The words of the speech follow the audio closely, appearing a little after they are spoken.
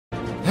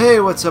Hey,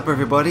 what's up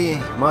everybody?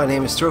 My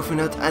name is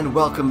TrophyNut and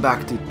welcome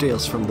back to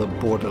Tales from the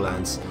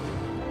Borderlands.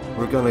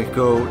 We're gonna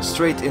go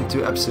straight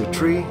into episode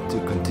 3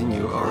 to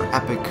continue our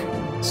epic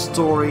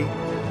story.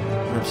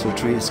 And episode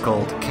 3 is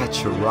called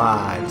Catch a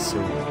Ride, so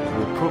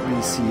we'll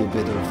probably see a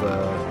bit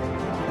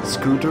of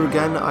Scooter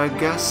again, I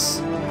guess.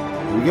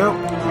 Here we go.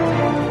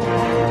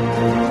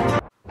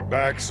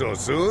 Back so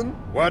soon?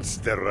 What's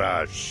the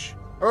rush?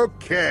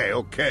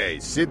 Okay,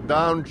 sit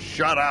down,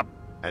 shut up,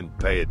 and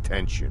pay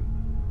attention.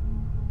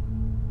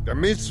 The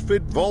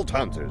Misfit Vault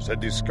Hunters had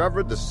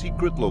discovered the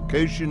secret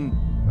location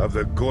of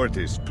the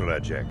Gortys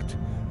project,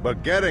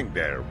 but getting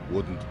there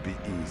wouldn't be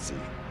easy.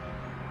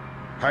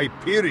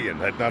 Hyperion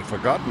had not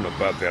forgotten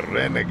about their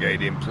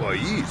renegade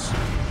employees,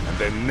 and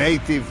the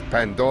native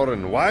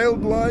Pandoran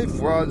wildlife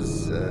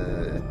was,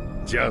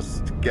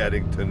 just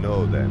getting to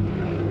know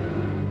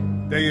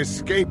them. They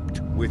escaped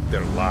with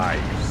their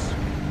lives,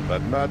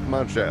 but not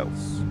much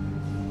else.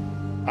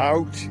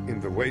 Out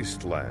in the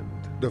wasteland,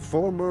 the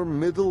former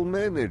middle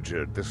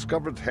manager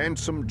discovered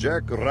Handsome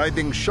Jack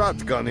riding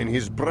shotgun in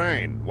his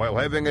brain while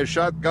having a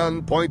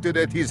shotgun pointed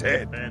at his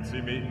head.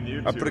 Fancy meeting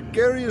you two. A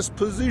precarious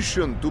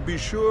position, to be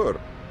sure,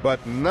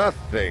 but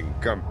nothing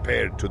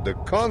compared to the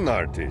con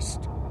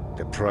artist.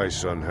 The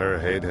price on her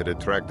head had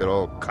attracted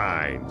all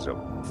kinds of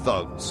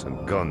thugs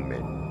and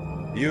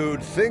gunmen.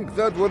 You'd think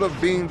that would have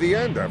been the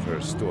end of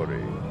her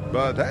story.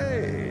 But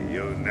hey,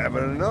 you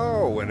never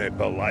know when a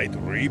polite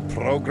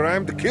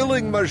reprogrammed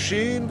killing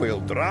machine will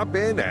drop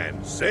in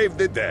and save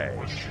the day.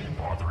 Was she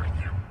bothering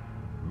you?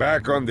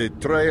 Back on the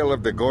trail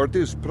of the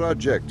Gortys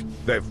project,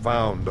 they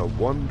found a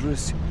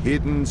wondrous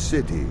hidden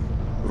city,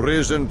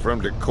 risen from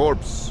the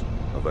corpse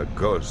of a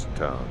ghost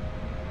town.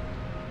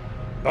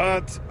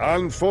 But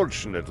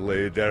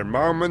unfortunately, their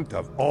moment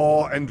of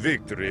awe and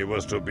victory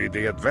was to be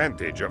the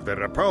advantage of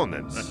their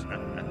opponents.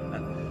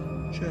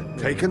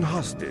 Taken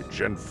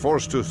hostage and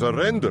forced to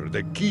surrender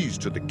the keys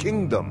to the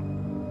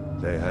kingdom,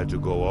 they had to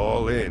go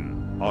all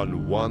in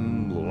on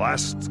one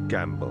last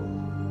gamble.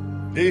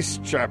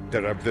 This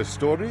chapter of the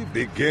story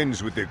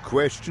begins with the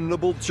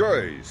questionable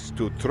choice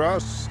to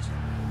trust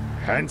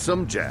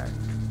Handsome Jack.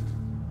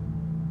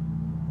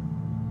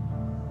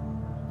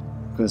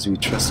 Because we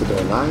trusted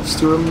our lives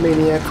to a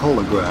maniac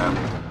hologram.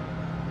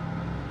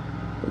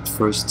 But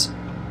first,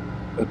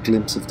 a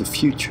glimpse of the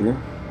future.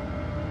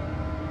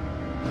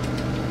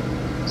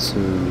 So...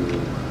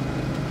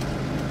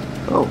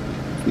 oh,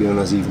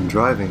 Fiona's even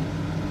driving.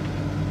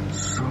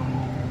 So,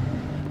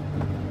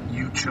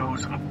 you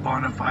chose a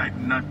bona fide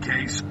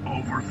nutcase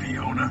over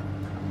Fiona?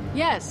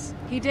 Yes,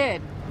 he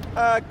did.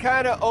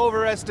 Kinda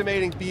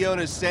overestimating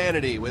Fiona's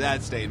sanity with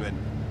that statement.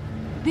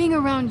 Being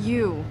around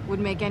you would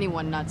make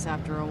anyone nuts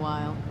after a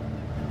while.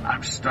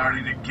 I'm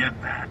starting to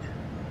get that.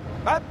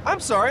 I'm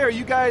sorry, are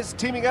you guys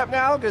teaming up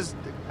now? Because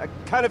I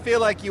kinda feel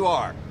like you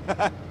are.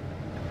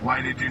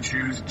 Why did you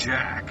choose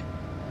Jack?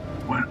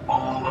 When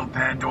all of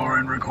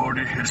Pandoran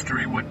recorded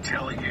history would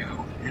tell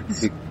you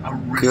it's a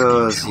risky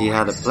Because he choice.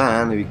 had a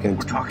plan, we can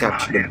We're talking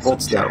capture the about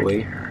bots Handsome that Jack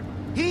way. here.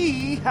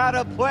 He had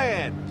a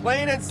plan,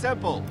 plain and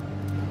simple.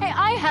 Hey,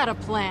 I had a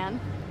plan.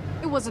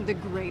 It wasn't the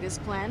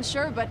greatest plan,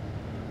 sure, but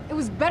it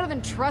was better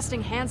than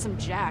trusting Handsome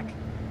Jack.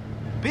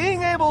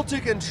 Being able to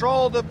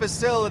control the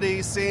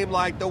facility seemed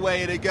like the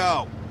way to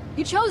go.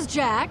 You chose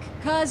Jack,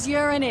 cause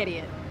you're an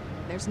idiot.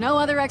 There's no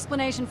other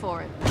explanation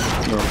for it.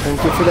 No,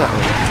 thank you for that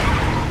one.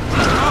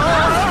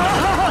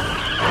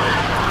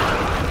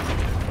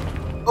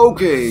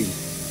 Okay.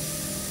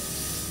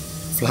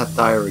 Flat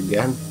tire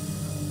again.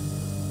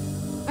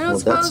 I don't Well,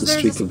 that's suppose a there's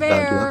streak a of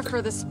bad spare luck.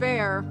 for the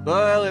spare.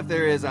 Well, if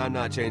there is, I'm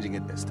not changing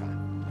it this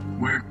time.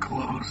 We're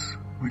close.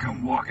 We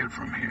can walk it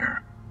from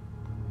here.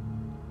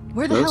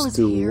 Where the hell Close is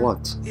to here?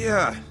 what?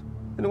 Yeah,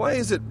 and why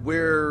is it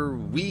where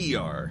we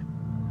are?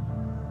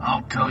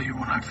 I'll tell you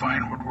when I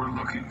find what we're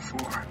looking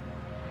for.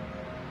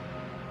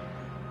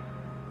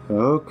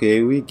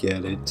 Okay, we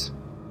get it.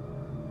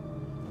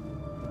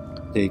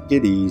 Take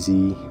it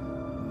easy.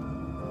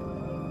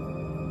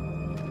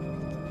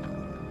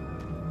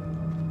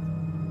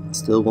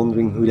 Still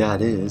wondering who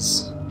that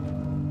is.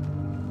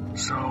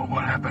 So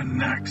what happened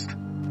next?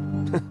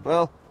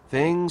 Well,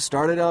 things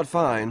started out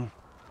fine.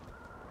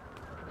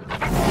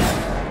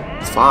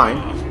 Fine.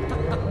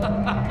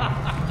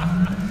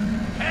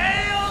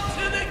 Hail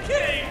to the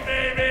king,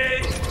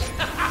 baby!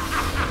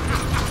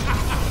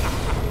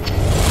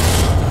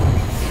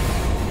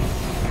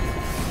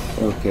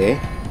 Okay,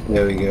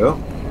 there we go.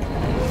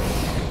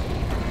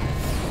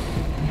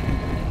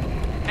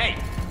 Hey,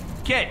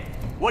 kid,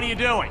 what are you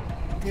doing?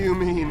 You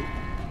mean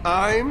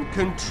I'm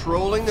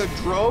controlling the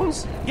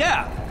drones?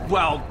 Yeah,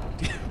 well,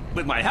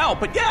 with my help,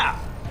 but yeah.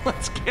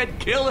 Let's get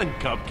killing,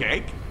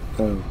 Cupcake.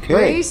 Okay.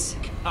 Grace,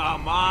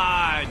 Come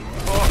on,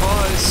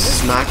 boys.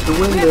 Smack the we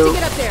have to window.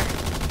 get up there.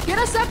 Get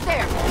us up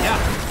there.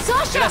 Yeah,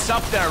 Sasha! get us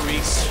up there,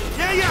 Reese.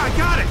 Yeah, I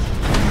got it!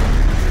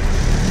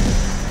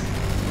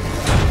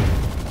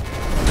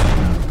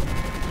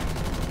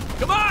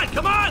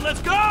 Come on,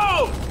 let's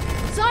go!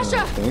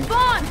 Sasha! Okay.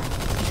 Vaughn!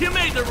 You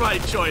made the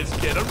right choice,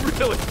 kid. I'm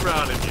really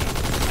proud of you.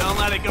 Don't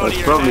let it go Well, to it's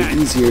your probably head.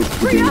 easier to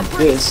do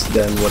this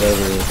than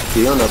whatever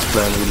Fiona's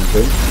plan would have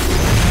been.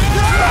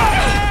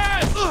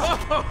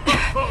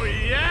 Oh,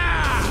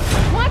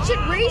 yeah! Watch it,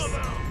 Reese!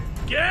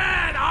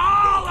 Get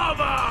all of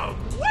them!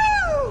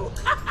 Woo!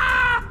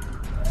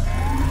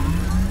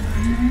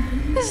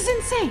 This is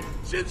insane.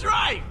 She's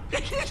right.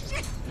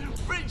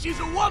 She's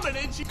a woman,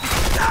 and she.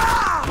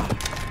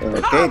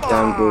 Okay,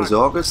 down goes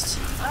August.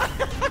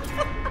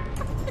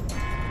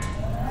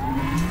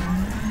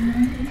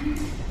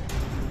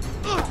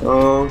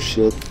 Oh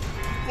shit.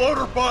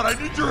 Motorbot, I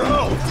need your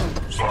help!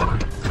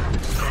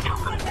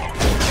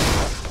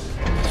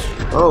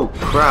 Oh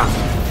crap.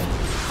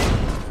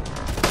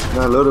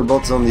 Now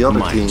Loaderbot's on the other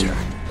My team. turn.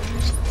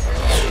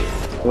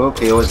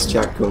 Okay, what's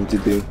Jack going to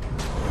do?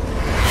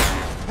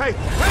 Hey,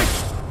 hey!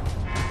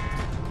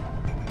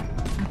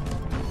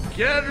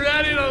 Get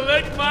ready to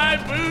lick my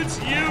boots,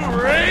 you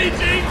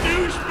raging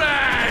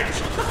douchebags!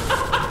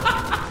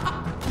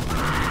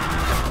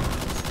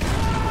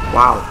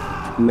 Wow,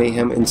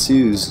 mayhem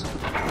ensues.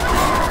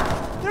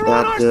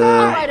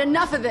 Alright,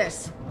 enough of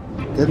this.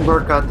 Didn't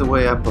work out the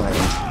way I planned.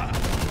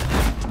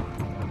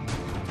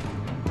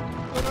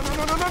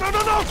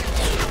 No!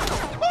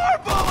 More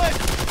bullets!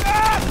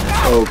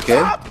 Ah!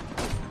 Okay,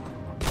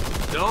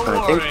 Don't I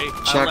worry, think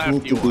I Jack left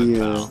needs to you be one,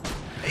 pal.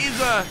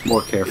 He's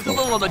more he's a careful.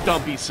 little on the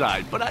dumpy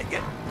side, but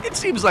it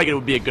seems like it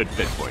would be a good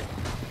fit for you.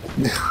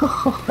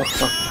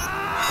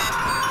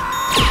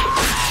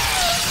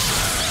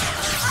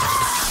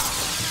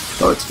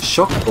 Oh, it's a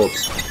shock bot.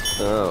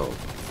 Oh,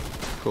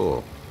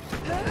 cool.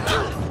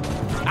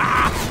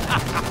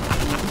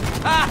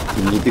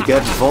 You need to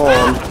get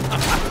Vaughn.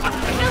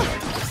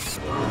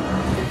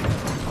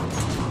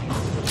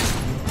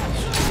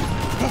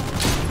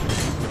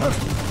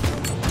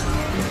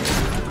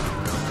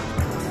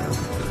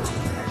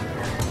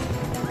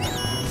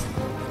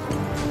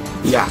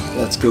 Yeah,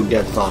 let's go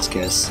get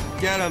Vasquez.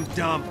 Get him,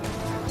 dump.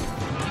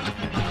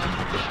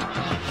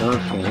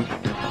 Okay.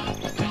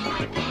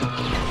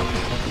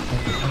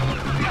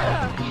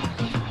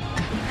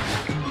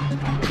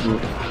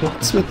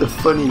 What's with the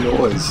funny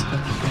noise?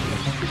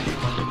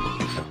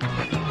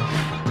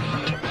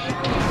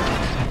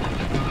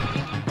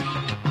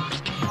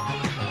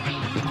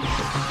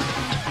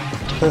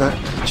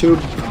 Shoot.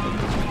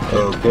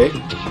 Okay.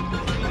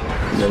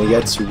 And then he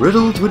gets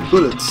riddled with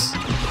bullets.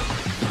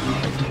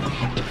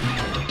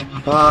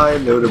 Hi,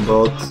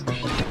 Loaderbot.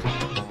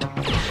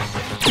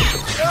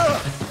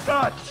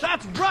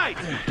 That's right!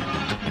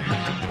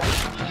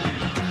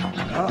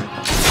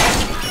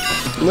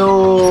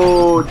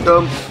 No,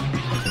 dump.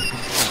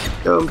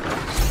 Dump.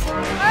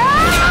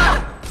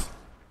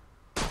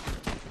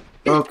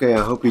 Okay, I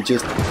hope he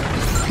just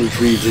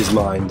retrieves his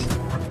mind.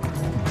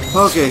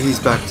 Okay, he's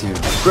back to you.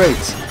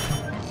 Great.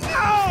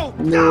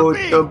 No,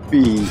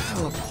 Dumpy.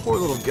 Oh, poor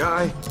little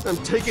guy. I'm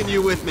taking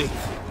you with me.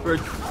 For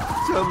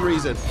some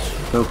reason.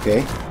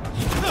 Okay.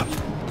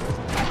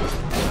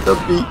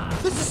 Dumpy.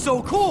 This is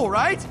so cool,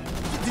 right?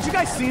 Did you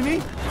guys see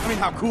me? I mean,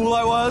 how cool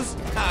I was?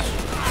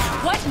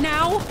 What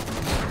now?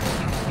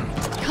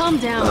 Calm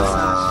down. Can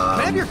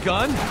I have your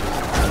gun?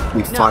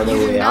 We No, find our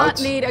you do way not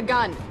out. need a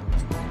gun.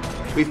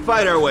 We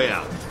fight our way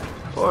out.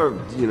 Or,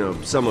 you know,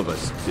 some of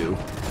us do.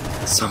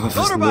 Some of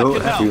us Motorbot know,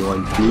 can help.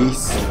 everyone,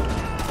 please.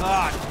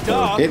 Ah,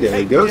 duh. Okay, there hey,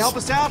 he goes. Can you help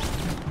us out?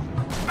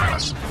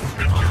 Pass,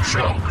 and you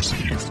shall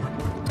receive.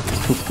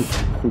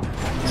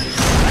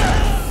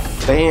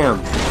 Bam.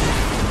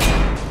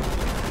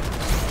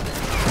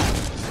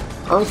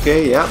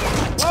 Okay, yeah.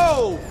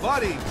 Whoa,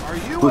 buddy. Are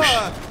you, Push.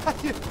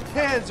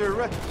 hands are...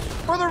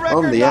 For the On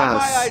record, the not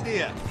ass. my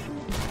idea.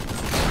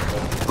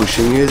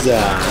 Pushing his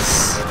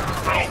ass.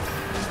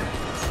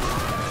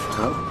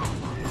 Oh.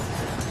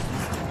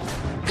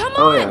 Come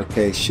Oh on! yeah,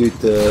 okay, shoot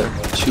the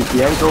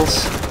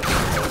ankles.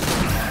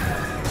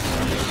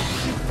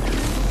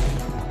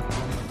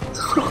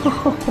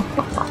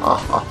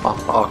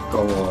 Oh,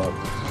 come on.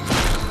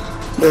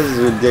 This is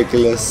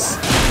ridiculous.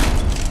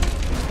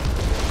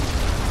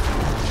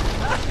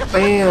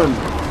 Bam!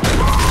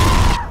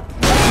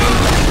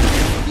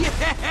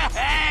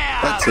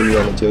 That's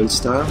Indiana Jones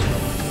style.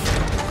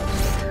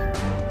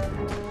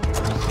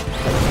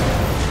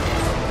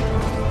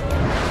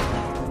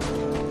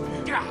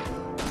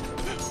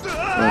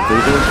 They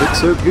don't look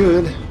so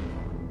good.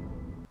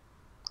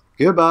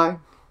 Goodbye.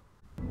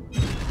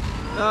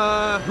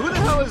 Who the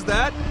hell is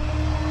that?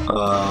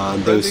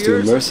 Those of two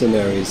yours?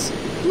 mercenaries.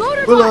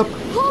 Loaderbot! Pull up.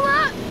 Pull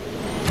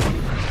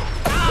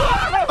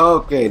up!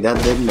 Okay,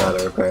 that didn't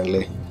matter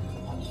apparently.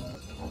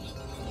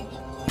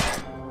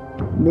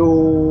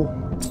 No,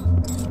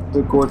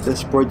 the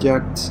Gortys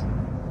project.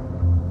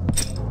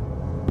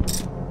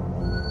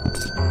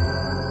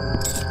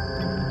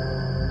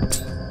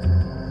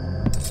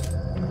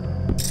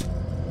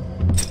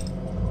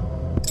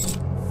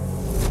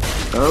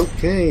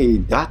 Okay,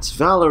 that's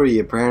Vallory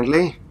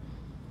apparently.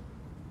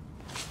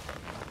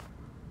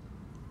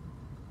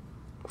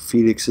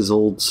 Felix's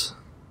old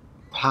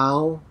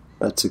pal.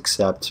 Let's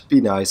accept.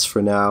 Be nice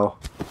for now.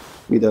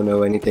 We don't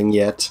know anything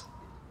yet.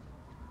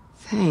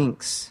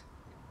 Thanks.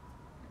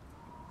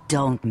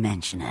 Don't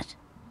mention it.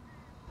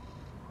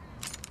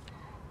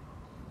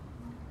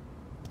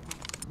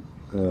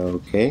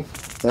 Okay,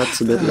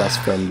 that's a bit less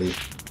friendly.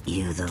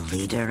 You the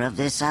leader of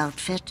this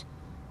outfit?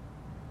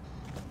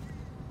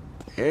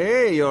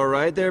 Hey, you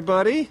alright there,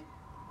 buddy?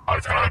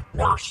 I've had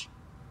worse.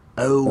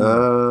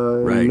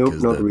 Oh, Right, Nope,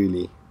 'cause not the-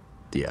 really.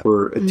 Yeah.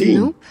 We're a team.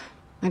 Nope.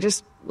 I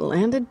just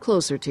landed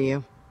closer to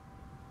you.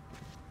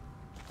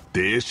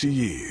 There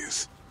she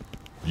is.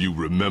 You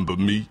remember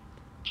me?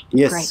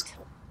 Yes, Great.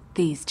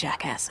 These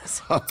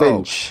jackasses.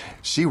 Finch.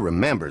 She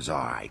remembers, all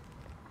right.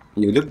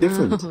 You look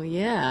different. Oh,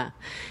 yeah.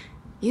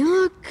 You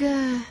look,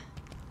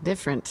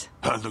 different.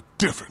 I look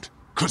different,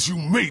 'cause you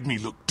made me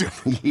look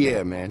different.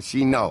 Yeah, man,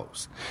 she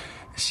knows.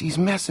 She's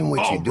messing with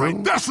you, All right,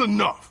 dude. that's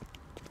enough.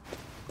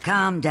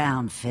 calm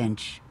down,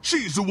 Finch.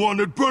 She's the one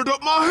that burned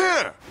up my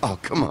hair. Oh,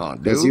 come on,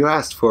 dude. Because you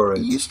asked for it.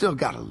 You still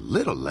got a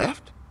little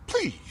left.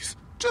 Please,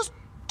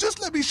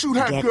 just let me shoot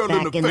that Get girl back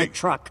in the in the face.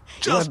 truck.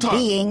 Just You're her.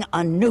 being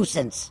a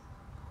nuisance.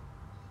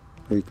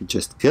 Or you could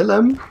just kill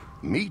him.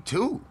 Me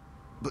too.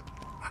 But,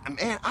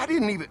 man, I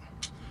didn't even...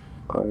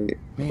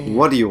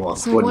 What do you want?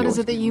 So what what do is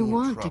you it that you in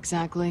want, trouble.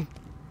 exactly?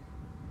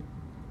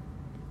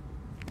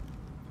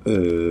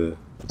 want?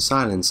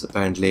 Silence,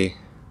 apparently.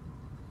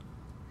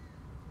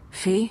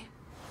 Fee?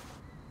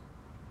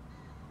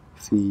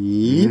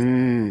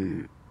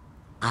 Fee?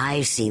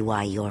 I see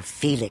why you're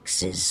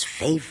Felix's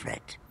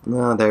favorite.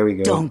 Oh, there we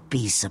go. Don't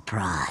be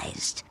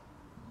surprised.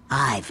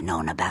 I've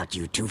known about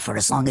you two for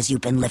as long as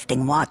you've been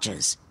lifting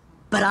watches.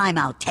 But I'm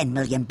out 10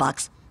 million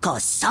bucks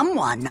cause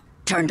someone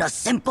turned a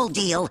simple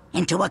deal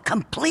into a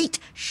complete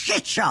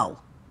shit show.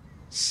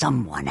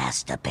 Someone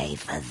has to pay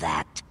for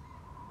that.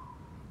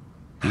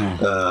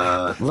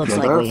 Looks not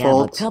like our we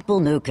fault. have a couple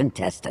new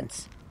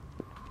contestants.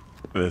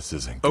 This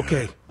isn't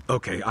good.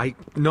 Okay, I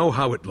know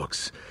how it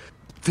looks.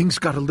 Things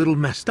got a little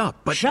messed up,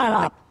 but... Shut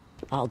up.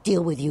 I'll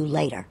deal with you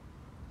later.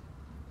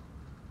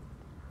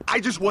 I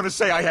just want to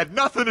say I had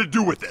nothing to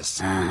do with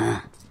this.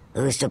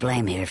 Who's to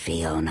blame here,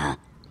 Fiona?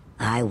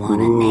 I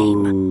want a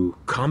name. Ooh,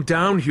 Calm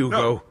down,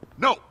 Hugo.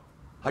 No,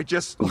 I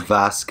just...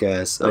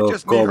 Vasquez. I Oh,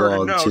 just need come her to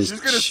on. know. Just She's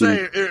gonna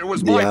shoot say it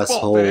was the my asshole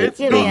fault. It's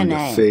Give me a in the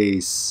name.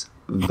 face.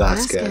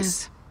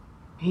 Vasquez.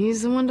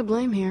 He's the one to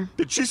blame here.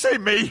 Did she say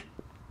me?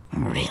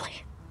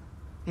 Really?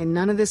 And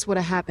none of this would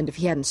have happened if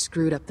he hadn't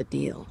screwed up the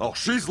deal. Oh,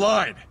 she's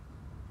lying.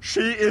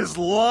 She is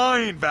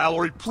lying,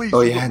 Vallory. Please.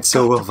 Oh you've yeah, and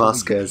so got will to believe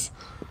Vasquez.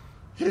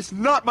 me. It's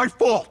not my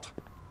fault.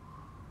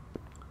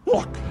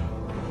 Look,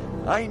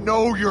 I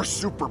know you're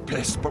super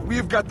pissed, but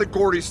we've got the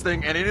Gortys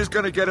thing, and it is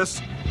going to get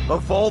us a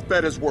vault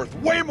that is worth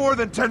way more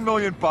than 10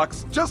 million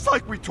bucks, just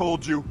like we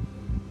told you.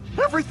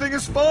 Everything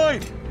is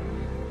fine.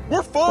 We're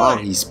Wow,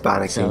 fine. he's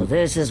panicking. So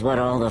this is what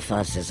all the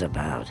fuss is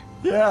about.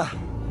 Yeah.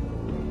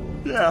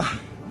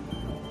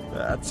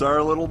 That's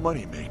our little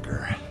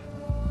moneymaker.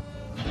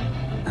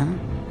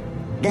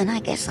 Then I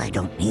guess I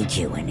don't need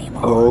you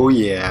anymore. Oh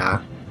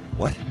yeah.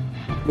 What?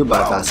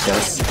 Goodbye,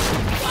 Vasquez.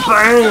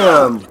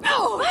 BAM!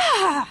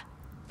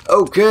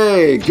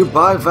 Okay,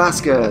 goodbye,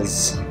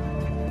 Vasquez.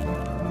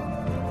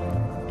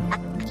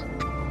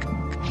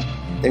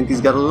 I think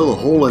he's got a little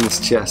hole in his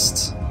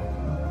chest.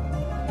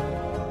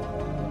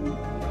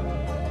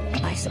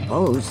 I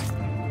suppose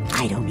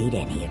I don't need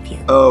any of you.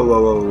 Oh,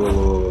 whoa, whoa, whoa,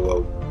 whoa,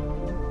 whoa,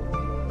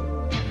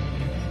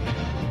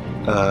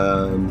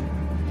 whoa.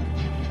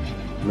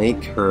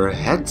 Make her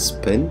head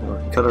spin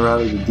or cut her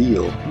out of the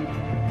deal.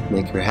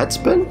 Make her head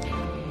spin?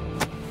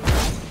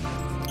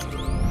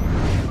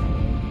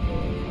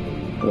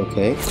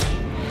 Okay.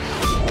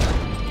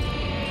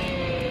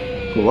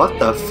 What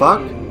the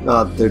fuck?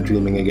 Oh, they're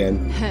dreaming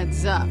again.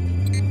 Heads up.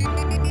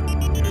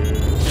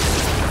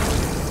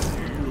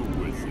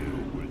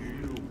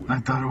 I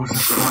thought it was a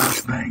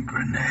flashbang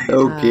grenade.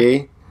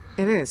 Okay.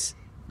 It is.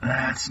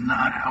 That's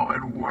not how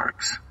it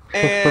works.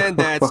 And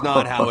that's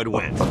not how it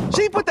went.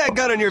 She put that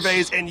gun in your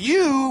face, and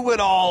you would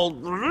all...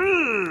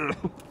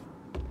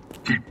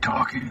 Keep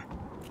talking.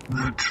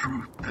 The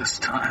truth this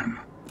time.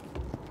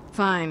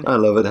 Fine. I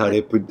love it how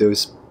they put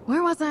those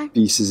Where was I?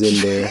 pieces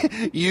in there.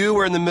 You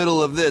were in the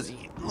middle of this.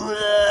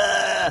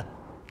 I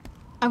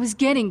was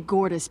getting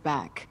Gortys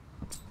back.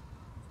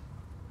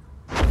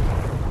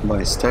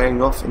 By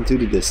staring off into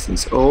the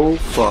distance. Oh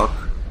fuck.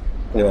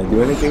 Did I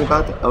do anything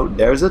about that? Oh,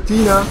 there's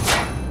Athena.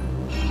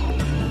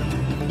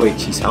 Wait,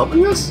 she's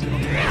helping us?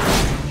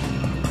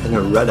 And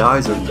her red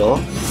eyes are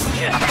gone.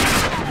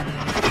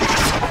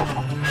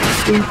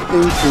 Ding,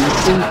 ding, ding,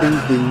 ding, ding,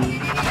 ding.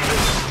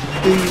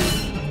 Ding.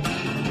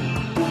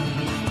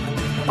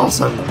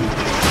 Awesome.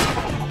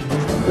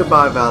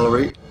 Goodbye,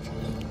 Vallory.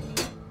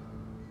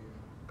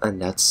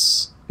 And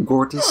that's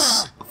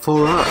Gortys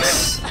for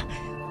us.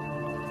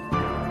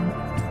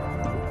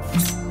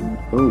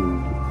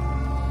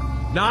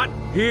 Oh, Not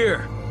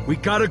here. We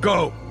gotta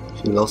go.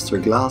 she lost her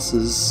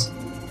glasses.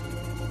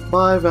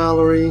 Bye,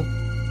 Vallory.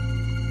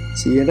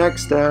 See you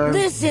next time.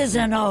 This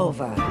isn't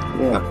over.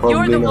 Yeah, probably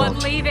You're the not. one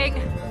leaving.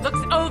 Looks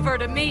over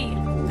to me.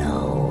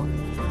 No,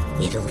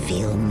 it'll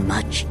feel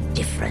much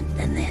different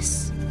than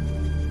this.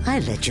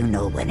 I'll let you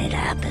know when it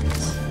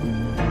happens.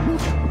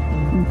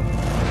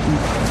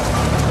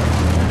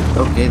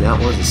 Okay, that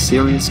was a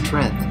serious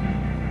threat.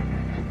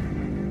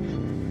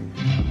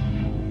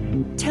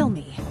 Tell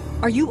me,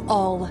 are you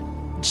all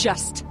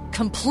just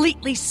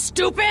completely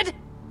stupid?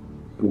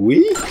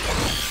 We?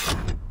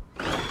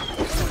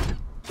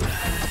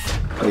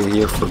 Are you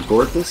here for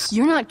Gortys?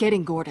 You're not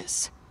getting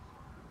Gortys.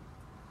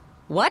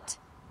 What?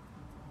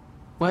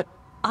 What?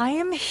 I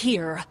am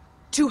here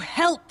to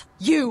help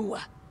you!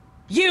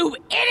 You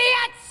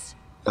idiots!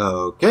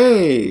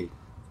 Okay.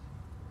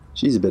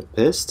 She's a bit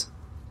pissed.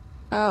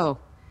 Oh.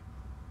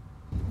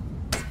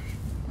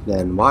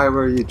 Then why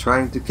were you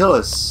trying to kill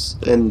us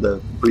in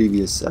the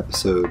previous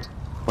episode?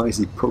 Why is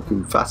he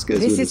poking Vasquez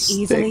with This a is stick?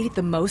 easily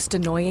the most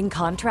annoying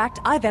contract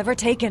I've ever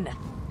taken.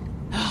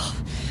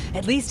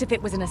 At least if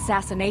it was an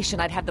assassination,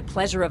 I'd have the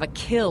pleasure of a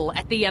kill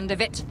at the end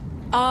of it.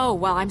 Oh,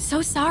 well, I'm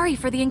so sorry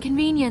for the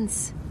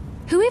inconvenience.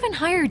 Who even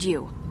hired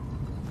you?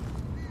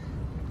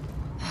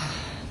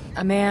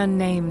 A man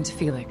named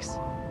Felix.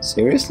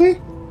 Seriously?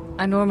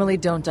 I normally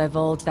don't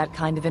divulge that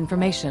kind of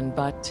information,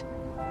 but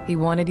he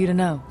wanted you to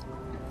know.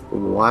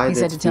 Why He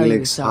said did to tell you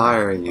Felix he's sorry.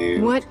 hire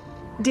you? What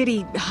did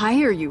he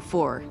hire you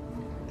for?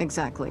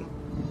 Exactly.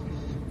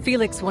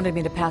 Felix wanted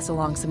me to pass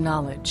along some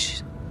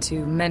knowledge,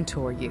 to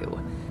mentor you,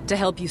 to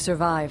help you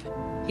survive.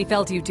 He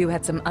felt you two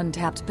had some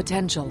untapped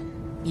potential.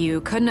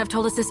 You couldn't have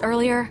told us this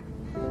earlier?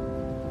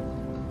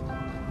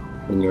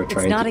 When you're It's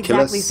trying not to kill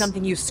exactly us?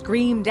 something you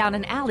scream down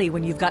an alley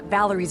when you've got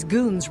Vallory's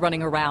goons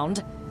running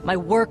around. My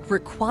work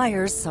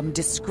requires some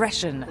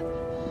discretion.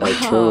 By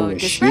throwing a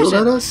shield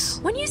at us?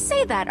 When you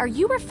say that, are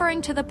you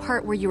referring to the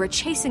part where you were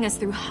chasing us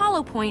through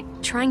Hollow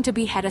Point, trying to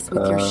behead us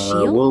with your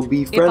shield? We'll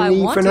be If I friendly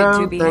for wanted now.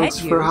 to behead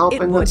Thanks you, for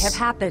helping it would us. have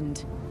happened.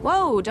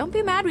 Whoa, don't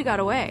be mad we got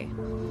away.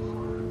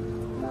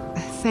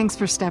 Thanks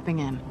for stepping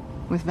in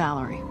with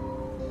Vallory.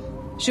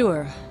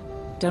 Sure.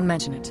 Don't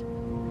mention it.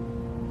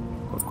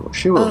 Of course,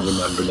 she will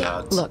remember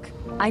that. Look,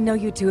 I know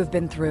you two have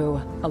been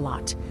through a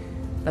lot,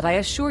 but I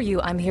assure you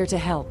I'm here to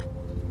help.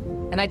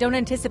 And I don't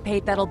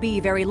anticipate that'll be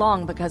very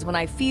long, because when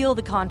I feel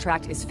the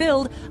contract is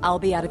filled, I'll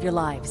be out of your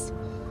lives.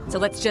 So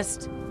let's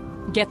just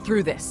get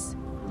through this.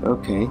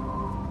 Okay.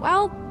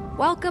 Well,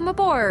 welcome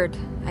aboard,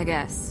 I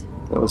guess.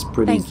 That was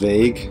pretty Thank you.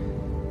 vague.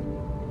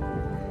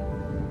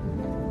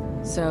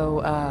 So,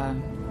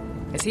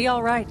 is he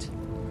alright?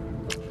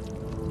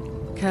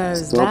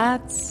 'Cause Stop.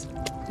 that's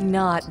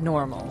not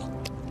normal.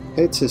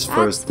 It's his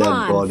first That's dead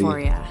fun body. for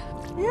ya.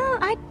 Yeah,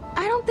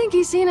 I don't think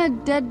he's seen a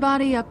dead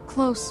body up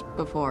close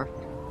before.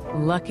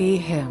 Lucky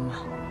him.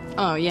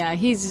 Oh yeah,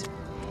 he's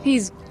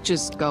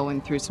just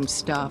going through some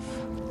stuff.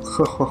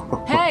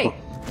 Hey!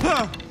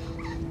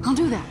 I'll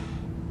do that.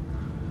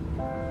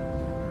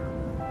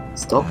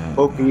 Stop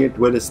poking it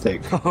with a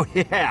stick. Oh,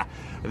 yeah.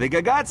 I think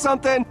I got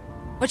something.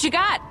 What you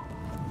got?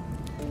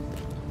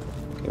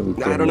 Can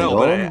we I turn don't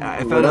know, it but on? I Or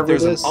found out whatever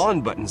there's it an is?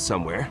 on button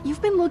somewhere.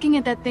 You've been looking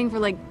at that thing for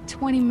like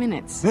 20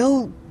 minutes.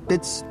 Well,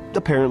 it's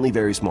apparently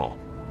very small.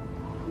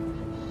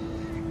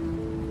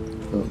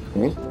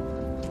 Okay.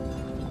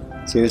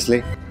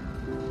 Seriously?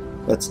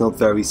 That's not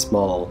very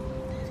small.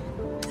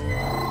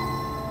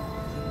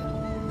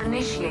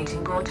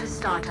 Initiating Gortys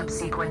startup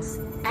sequence.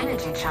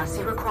 Energy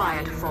chassis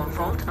required for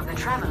Vault of the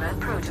Traveler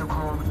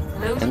protocol.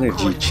 Loading Energy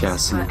coordinates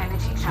chassis. for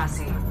energy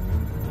chassis.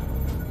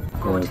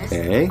 Gortys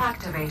Okay.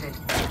 activated.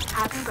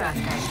 Happy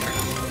birthday.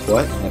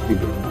 What? Happy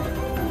birthday.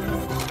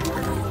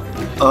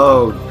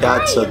 Oh,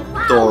 that's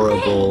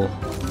adorable.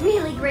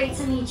 Really great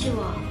to meet you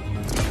all.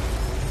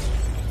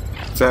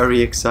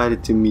 Very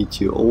excited to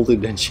meet you. Older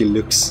than she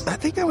looks. I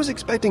think I was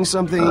expecting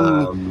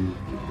something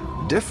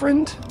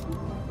different.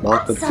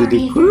 Welcome to Sorry the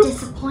if you're group.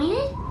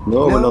 disappointed.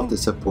 No, we're No. not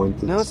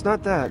disappointed. No, it's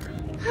not that.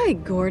 Hi,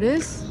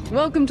 Gortys.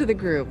 Welcome to the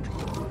group.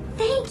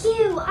 Thank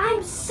you.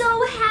 I'm so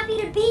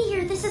happy to be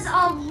here. This is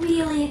all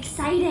really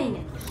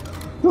exciting.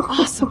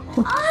 Awesome.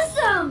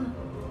 Awesome.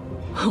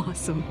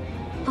 Awesome.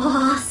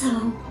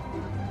 Awesome.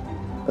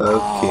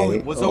 Okay,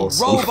 it was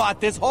awesome. a robot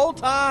this whole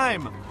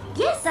time.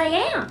 Yes, I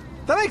am.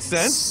 That makes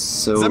sense.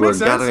 So Does that we're make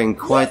sense? gathering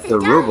quite Yes, it the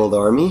does. robot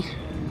army.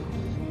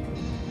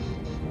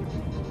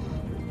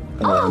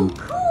 Oh,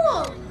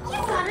 cool. You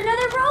got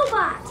another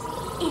robot.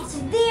 It's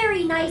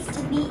very nice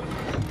to meet you.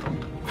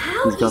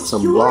 How He's got is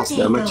some your blast day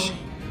damage. going?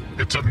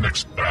 It's a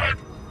mixed bag.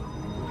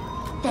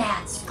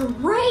 That's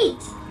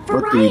great.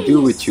 What do we do Variety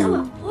with is so you?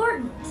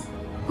 important.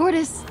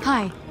 Gortys,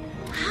 hi.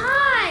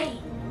 Hi.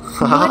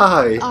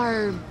 Hi. What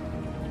are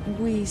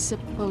we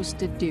supposed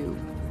to do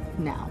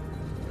now?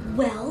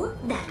 Well,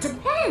 that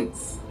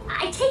depends.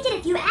 I take it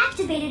if you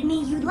activated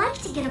me, you'd like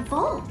to get a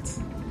vault.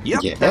 Yep.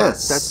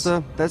 Yes.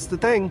 That's the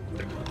thing.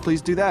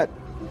 Please do that.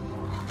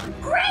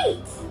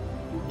 Great!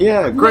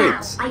 Yeah, great.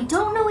 Now, I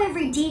don't know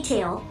every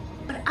detail,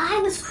 but I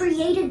was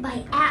created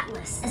by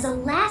Atlas as a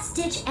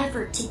last-ditch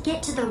effort to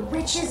get to the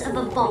riches of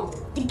a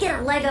vault, to get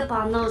a leg up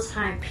on those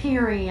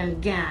Hyperion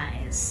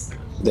guys.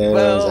 There's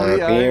Well, our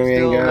yeah, I'm hearing,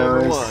 still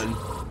number guys.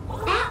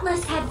 one.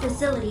 Atlas had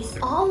facilities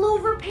all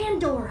over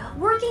Pandora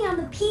working on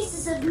the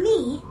pieces of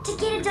me to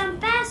get it done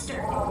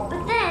faster.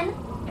 But then,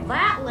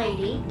 that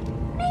lady,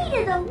 made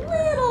it a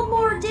little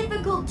more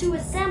difficult to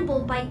assemble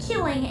by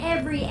killing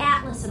every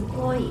Atlas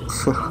employee.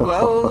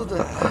 Well,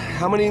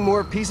 how many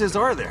more pieces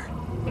are there?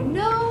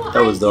 No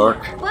That was idea.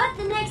 dark. But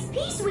the next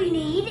piece we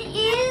need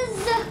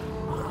is...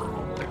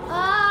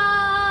 Oh!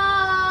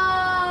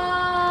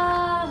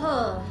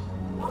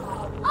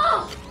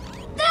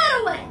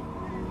 That away!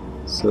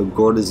 So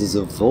Gortys is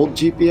a Vault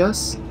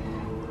GPS?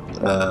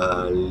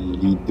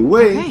 Lead the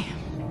way. Okay,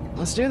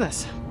 let's do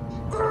this.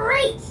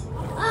 Great!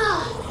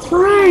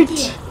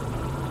 Great!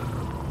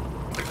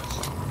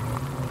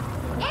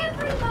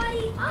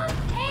 Everybody up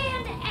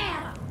and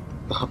at 'em!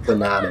 Up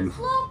and at him.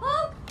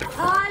 Slowpoke,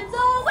 time's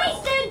all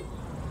wasted!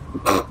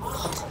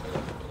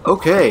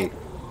 Okay.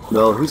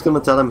 Well, who's gonna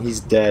tell him he's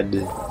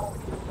dead?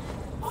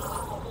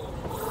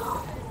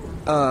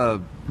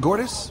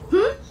 Gortys?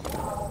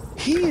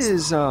 He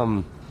is,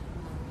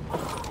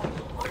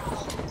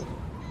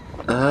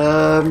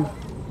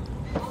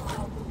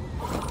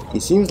 He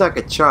seems like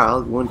a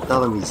child. Won't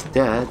tell him he's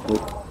dead, but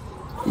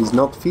he's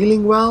not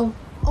feeling well?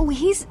 Oh,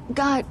 he's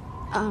got,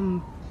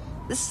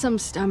 some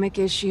stomach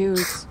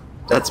issues.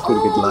 That's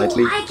putting it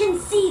lightly. I can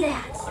see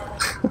that.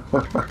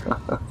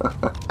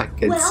 I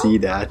can see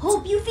that.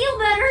 Hope you feel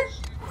better.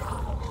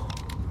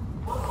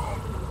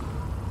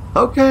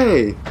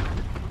 Okay.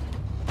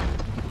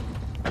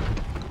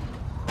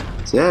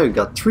 So yeah, we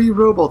got 3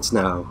 robots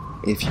now.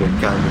 If you're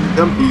counting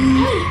Dumpy.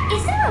 Hey,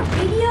 is there a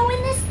radio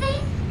in this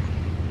thing?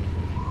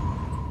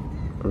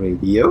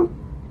 Radio?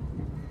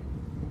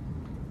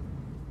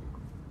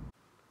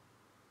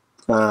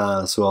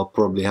 So I'll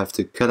probably have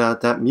to cut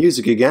out that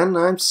music again.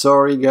 I'm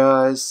sorry,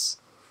 guys.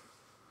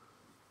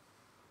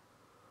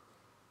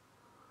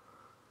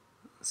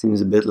 Seems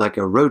a bit like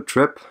a road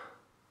trip.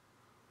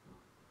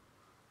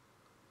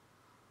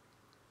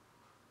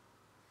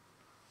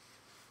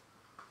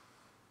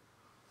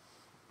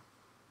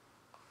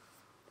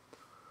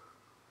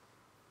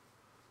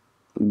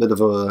 A bit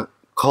of a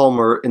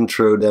calmer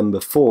intro than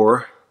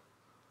before.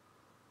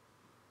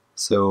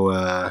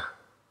 So,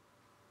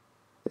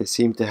 they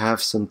seem to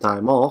have some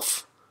time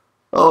off.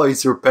 Oh,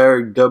 he's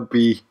repairing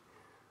Dumpy.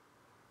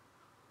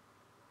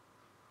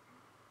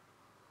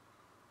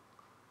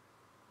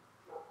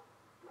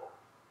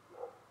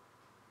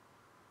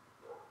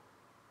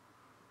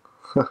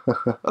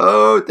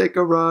 Oh, take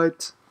a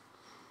ride.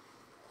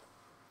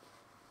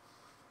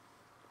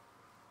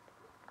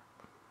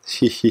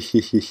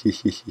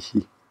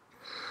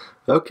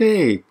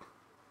 Okay,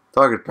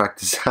 target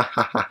practice.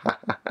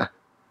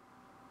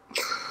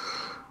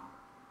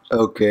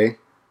 Okay.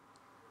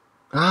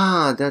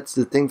 Ah, that's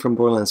the thing from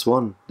Borderlands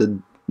 1, the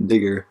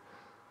digger.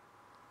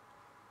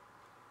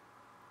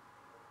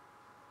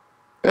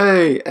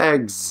 Hey,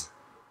 eggs.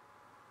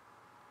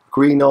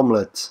 Green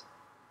omelette.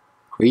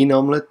 Green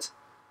omelette?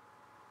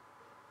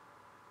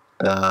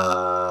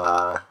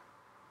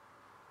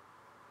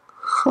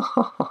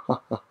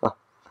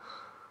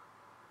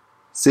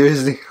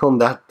 Seriously, on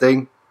that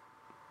thing?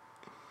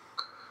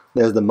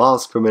 There's the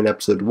mask from in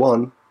episode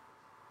 1.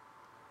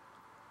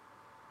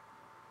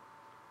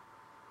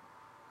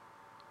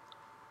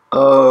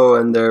 Oh,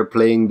 and they're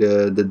playing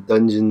the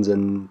Dungeons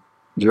and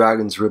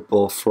Dragons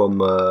ripoff from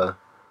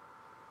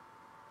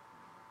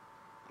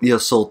the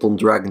Assault on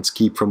Dragon's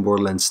Keep from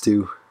Borderlands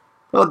 2.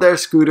 Oh,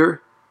 there's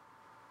Scooter.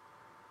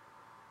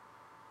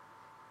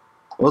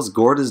 Was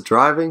Gortys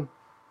driving?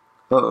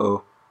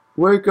 Uh-oh.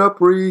 Wake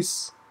up,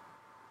 Reese.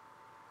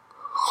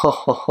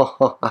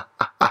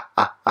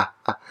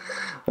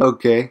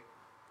 Okay.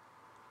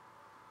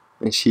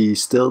 And she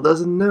still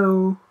doesn't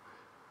know.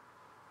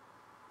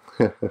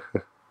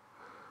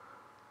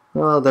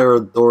 Oh, they're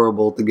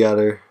adorable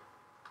together.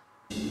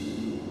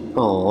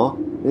 Aw,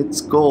 it's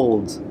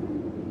gold.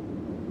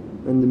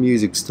 And the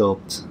music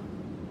stopped.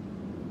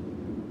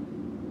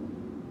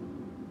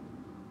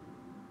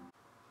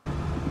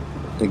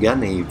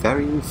 Again, a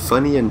very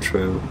funny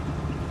intro.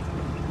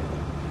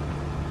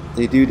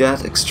 They do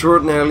that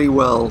extraordinarily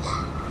well.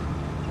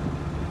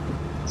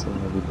 So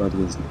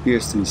everybody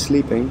appears to be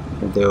sleeping,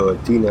 although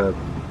Tina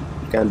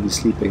can't be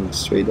sleeping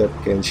straight up,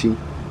 can she?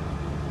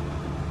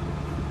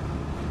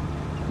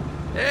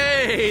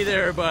 Hey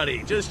there,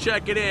 buddy. Just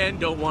checking in.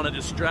 Don't want to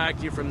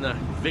distract you from the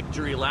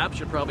victory lap.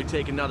 Should probably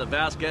take another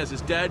Vasquez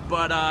is dead,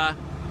 but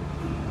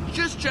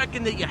just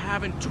checking that you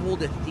haven't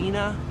told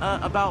Athena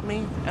about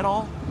me at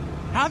all.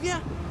 Have you?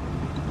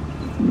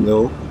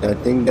 No, I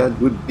think that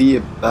would be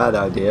a bad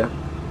idea.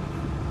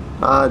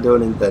 I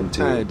don't intend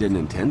to. I didn't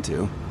intend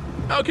to.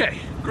 Okay,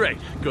 great,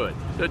 good.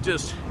 So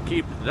just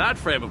keep that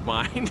frame of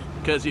mind,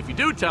 because if you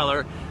do tell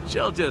her,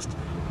 she'll just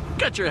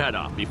cut your head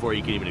off before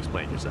you can even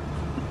explain yourself.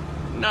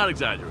 Not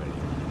exaggerating.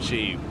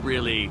 She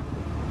really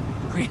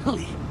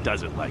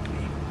doesn't like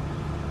me.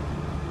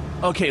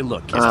 Okay,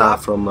 look,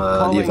 stop from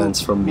the events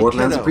from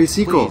Borderlands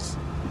pre-sequel.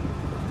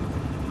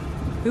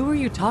 Who were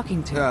you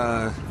talking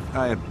to?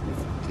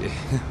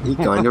 He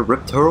kind of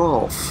ripped her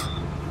off.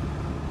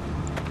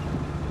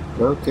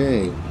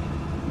 Okay.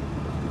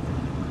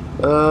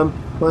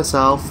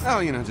 Myself. Oh,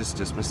 you know,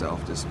 just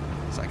myself. Just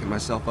psyching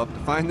myself up to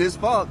find this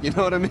vault, you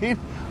know what I mean?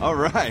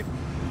 Alright.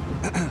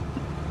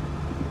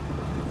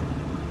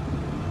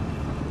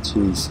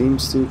 She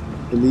seems to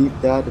believe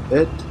that a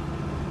bit.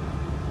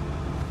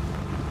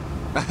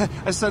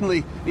 I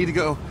suddenly need to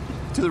go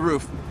to the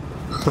roof.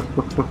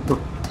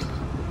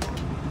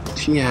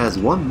 She has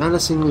one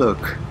menacing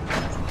look.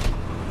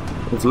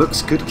 If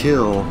looks could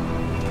kill,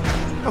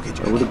 Okay,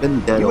 Jack. I would have been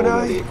dead You and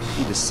already. I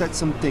need to set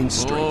some things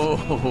straight.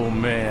 Oh,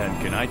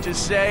 man. Can I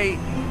just say,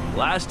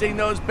 blasting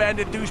those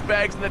bandit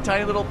douchebags into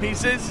tiny little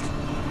pieces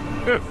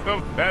is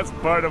the best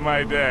part of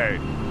my day.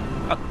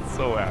 I'm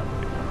so happy.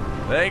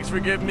 Thanks for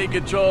giving me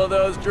control of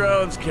those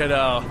drones,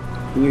 kiddo.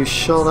 You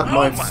shot at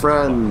my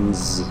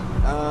friends.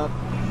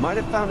 Might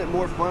have found it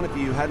more fun if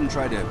you hadn't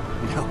tried to,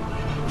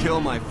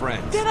 kill my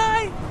friends. Did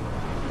I?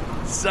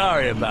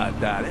 Sorry about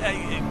that.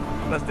 I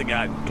must have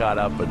gotten caught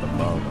up in the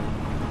moment.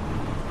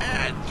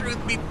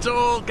 Truth be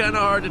told, kind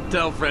of hard to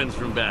tell friends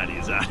from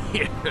baddies out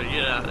here.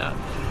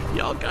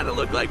 Y'all kind of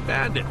look like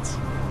bandits.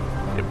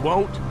 It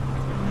won't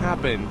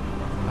happen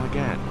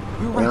again.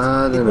 You're right.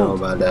 I don't know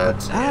about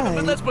that. Yeah,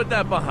 but let's put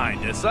that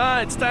behind us, huh?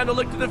 It's time to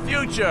look to the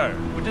future.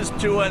 We're just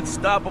two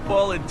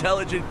unstoppable,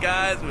 intelligent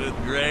guys with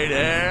great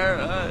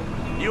hair.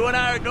 You and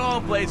I are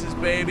going places,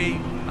 baby.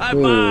 High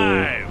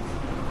five!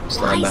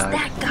 Why is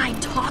that guy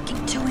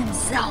talking to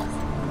himself?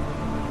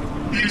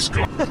 He's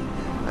gone.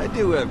 I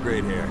do have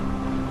great hair.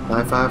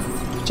 High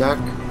five, Jack?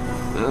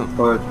 Oh,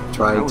 or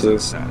trying to.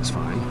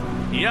 Satisfying.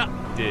 Yeah,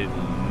 did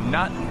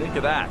not think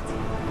of that.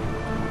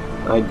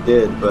 I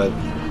did, but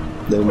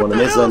didn't want to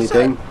miss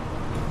anything.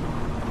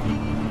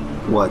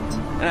 What?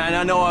 And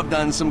I know I've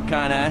done some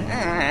kind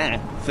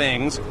of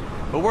things,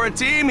 but we're a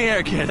team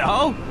here,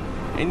 kiddo.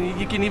 And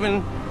you can even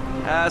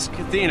ask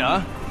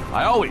Athena.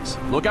 I always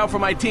look out for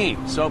my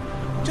team, so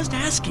just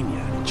asking you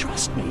to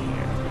trust me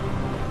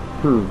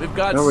here. We've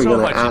got How are we so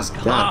gonna much ask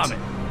in that?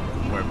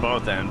 common. We're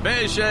both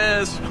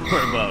ambitious.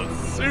 We're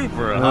both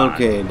super hot.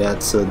 Okay,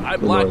 that's a I annoying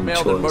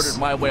blackmailed and choice. murdered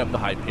my way up the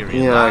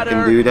Hyperion Yeah, I ladder.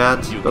 can do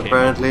that, You came up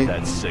apparently. with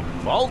that sick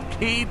vault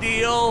key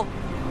deal.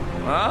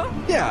 Huh?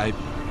 Yeah, I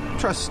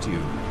trust you.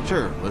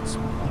 Sure, let's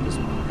just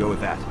go with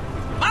that.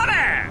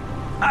 Money!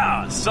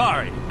 Oh,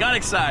 sorry. Got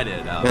excited.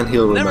 And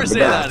he'll never remember say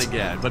that. that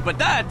again. But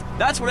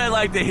that's what I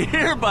like to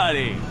hear,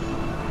 buddy.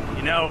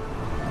 You know,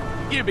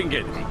 you've been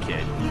good to me,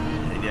 kid.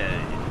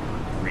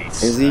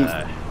 Reese, Is he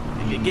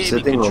you gave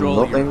sitting me on control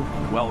of your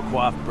nothing?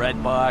 well-coiffed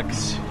bread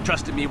box.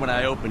 Trusted me when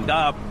I opened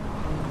up.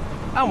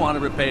 I want to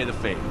repay the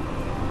favor.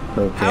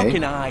 Okay. How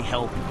can I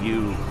help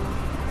you?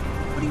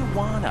 What do you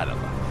want out of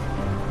life?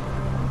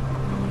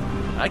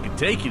 I could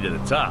take you to the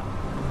top.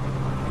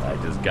 I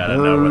just gotta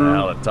know where the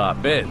hell the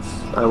top is.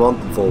 I want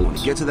the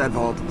vault. Get to that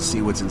vault and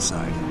see what's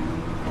inside.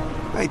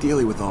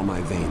 Ideally with all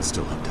my veins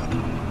still hooked up.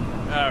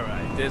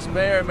 Alright, this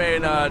may or may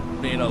not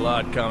mean a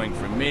lot coming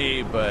from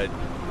me, but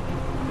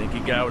I think you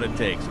got what it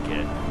takes,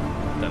 kid.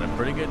 Done a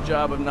pretty good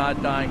job of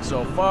not dying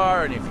so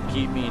far, and if you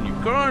keep me in your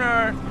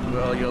corner,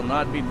 well, you'll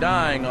not be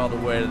dying all the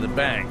way to the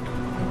bank.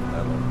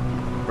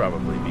 I'll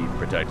probably be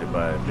protected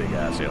by a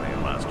big-ass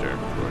alien monster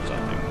or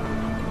something.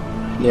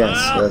 Yes,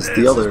 Well, as this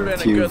the has other been a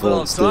few good little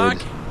vaults talk.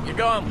 did. You're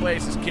going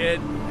places,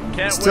 kid.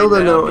 Can't Still wait don't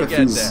to know help if you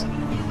get he's there.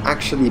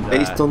 actually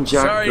based on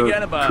Jack sorry or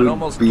again about could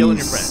almost be killing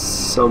your friend.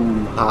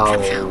 somehow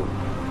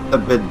a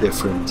bit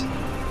different.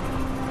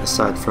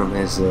 Aside from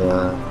his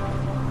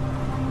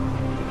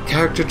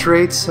character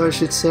traits, I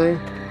should say.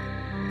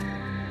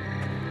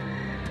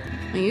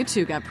 Well, you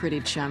two got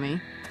pretty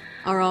chummy.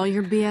 Are all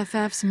your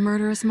BFFs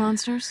murderous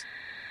monsters?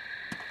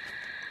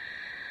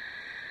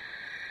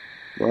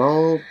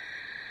 Well,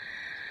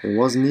 it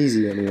wasn't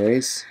easy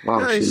anyways. Wow,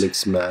 Nice. she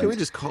looks mad. Can we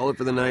just call it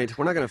for the night?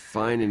 We're not gonna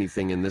find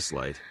anything in this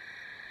light.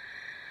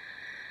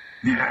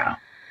 Yeah.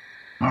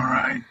 All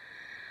right.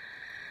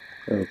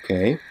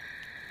 Okay.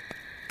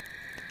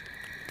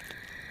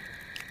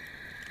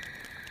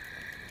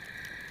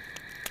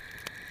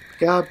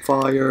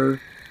 Campfire.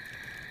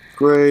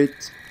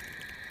 Great.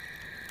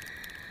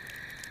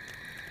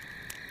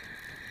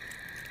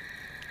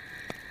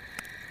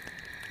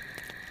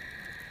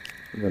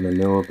 I'm gonna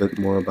know a bit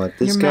more about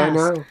this Your guy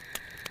mask. now.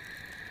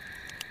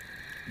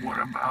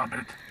 What about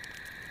it?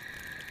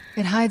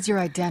 It hides your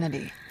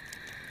identity.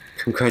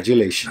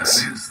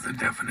 Congratulations. That is the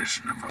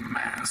definition of a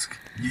mask.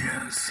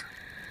 Yes.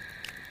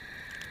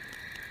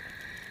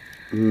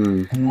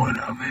 What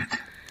of it?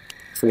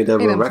 Afraid I It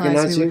will implies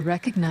recognize we you? would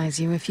recognize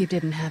you if you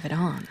didn't have it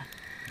on.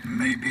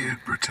 Maybe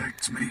it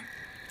protects me.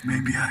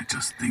 Maybe I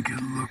just think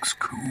it looks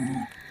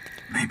cool.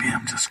 Maybe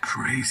I'm just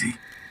crazy.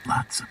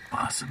 Lots of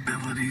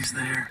possibilities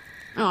there.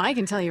 Oh, I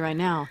can tell you right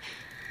now,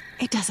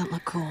 it doesn't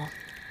look cool.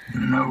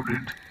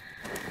 Noted.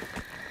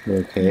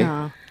 Okay.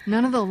 No,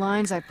 none of the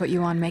lines I put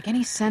you on make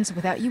any sense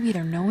without you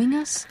either knowing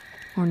us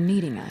or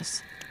needing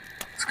us.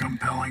 It's a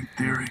compelling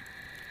theory.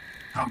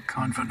 How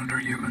confident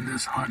are you in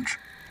this hunch?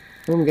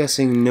 I'm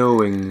guessing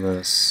knowing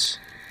this.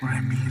 What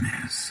I mean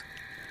is,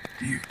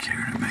 do you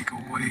care to make a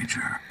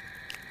wager?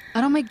 I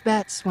don't make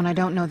bets when I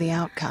don't know the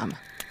outcome.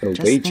 A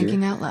Just wager?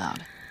 thinking out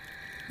loud.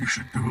 You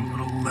should do a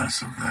little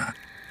less of that.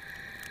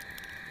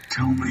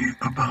 Tell me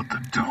about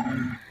the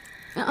dome.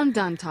 I'm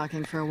done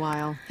talking for a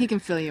while. He can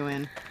fill you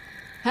in.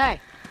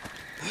 Hey,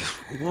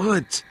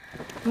 What?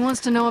 He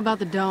wants to know about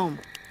the dome.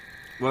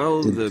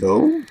 Well, the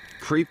dome?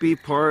 creepy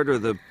part or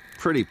the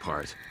pretty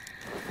part?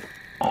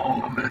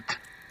 All of it.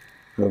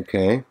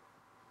 Okay.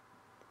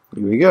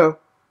 Here we go.